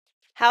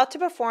How to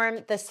perform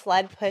the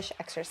sled push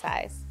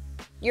exercise.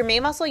 Your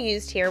main muscle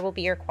used here will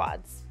be your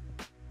quads.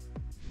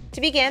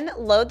 To begin,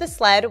 load the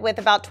sled with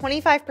about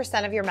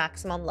 25% of your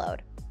maximum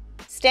load.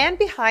 Stand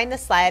behind the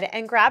sled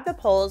and grab the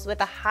poles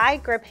with a high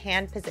grip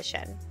hand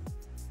position.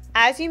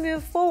 As you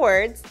move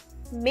forwards,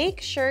 make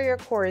sure your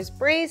core is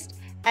braced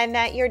and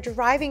that you're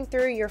driving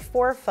through your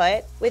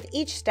forefoot with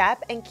each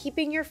step and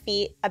keeping your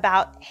feet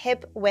about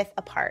hip width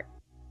apart.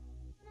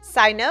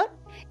 Side note,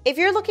 if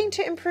you're looking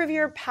to improve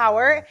your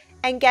power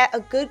and get a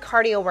good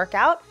cardio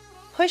workout,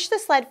 push the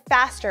sled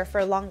faster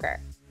for longer.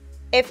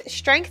 If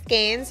strength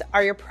gains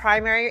are your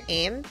primary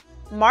aim,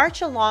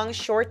 march along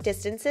short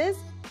distances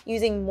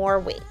using more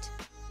weight.